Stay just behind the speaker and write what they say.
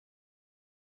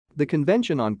The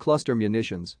Convention on Cluster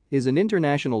Munitions is an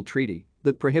international treaty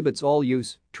that prohibits all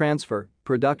use, transfer,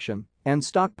 production, and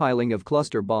stockpiling of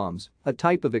cluster bombs, a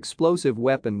type of explosive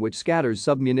weapon which scatters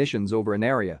submunitions over an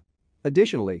area.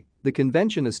 Additionally, the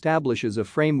convention establishes a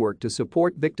framework to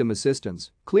support victim assistance,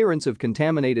 clearance of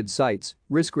contaminated sites,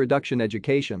 risk reduction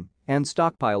education, and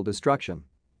stockpile destruction.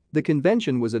 The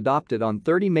convention was adopted on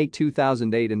 30 May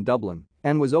 2008 in Dublin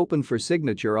and was opened for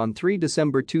signature on 3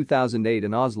 December 2008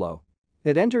 in Oslo.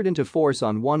 It entered into force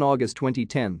on 1 August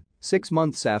 2010, 6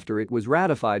 months after it was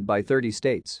ratified by 30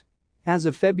 states. As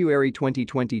of February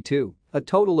 2022, a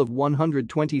total of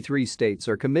 123 states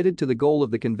are committed to the goal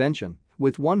of the convention,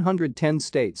 with 110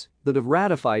 states that have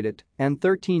ratified it and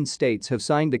 13 states have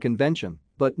signed the convention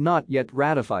but not yet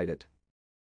ratified it.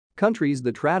 Countries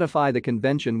that ratify the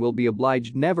convention will be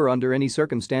obliged never under any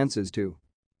circumstances to.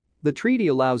 The treaty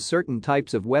allows certain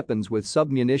types of weapons with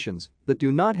submunitions that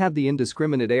do not have the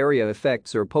indiscriminate area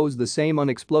effects or pose the same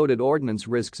unexploded ordnance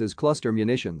risks as cluster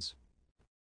munitions.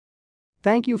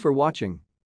 Thank you for watching.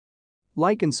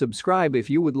 Like and subscribe if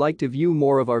you would like to view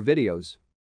more of our videos.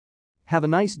 Have a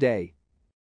nice day.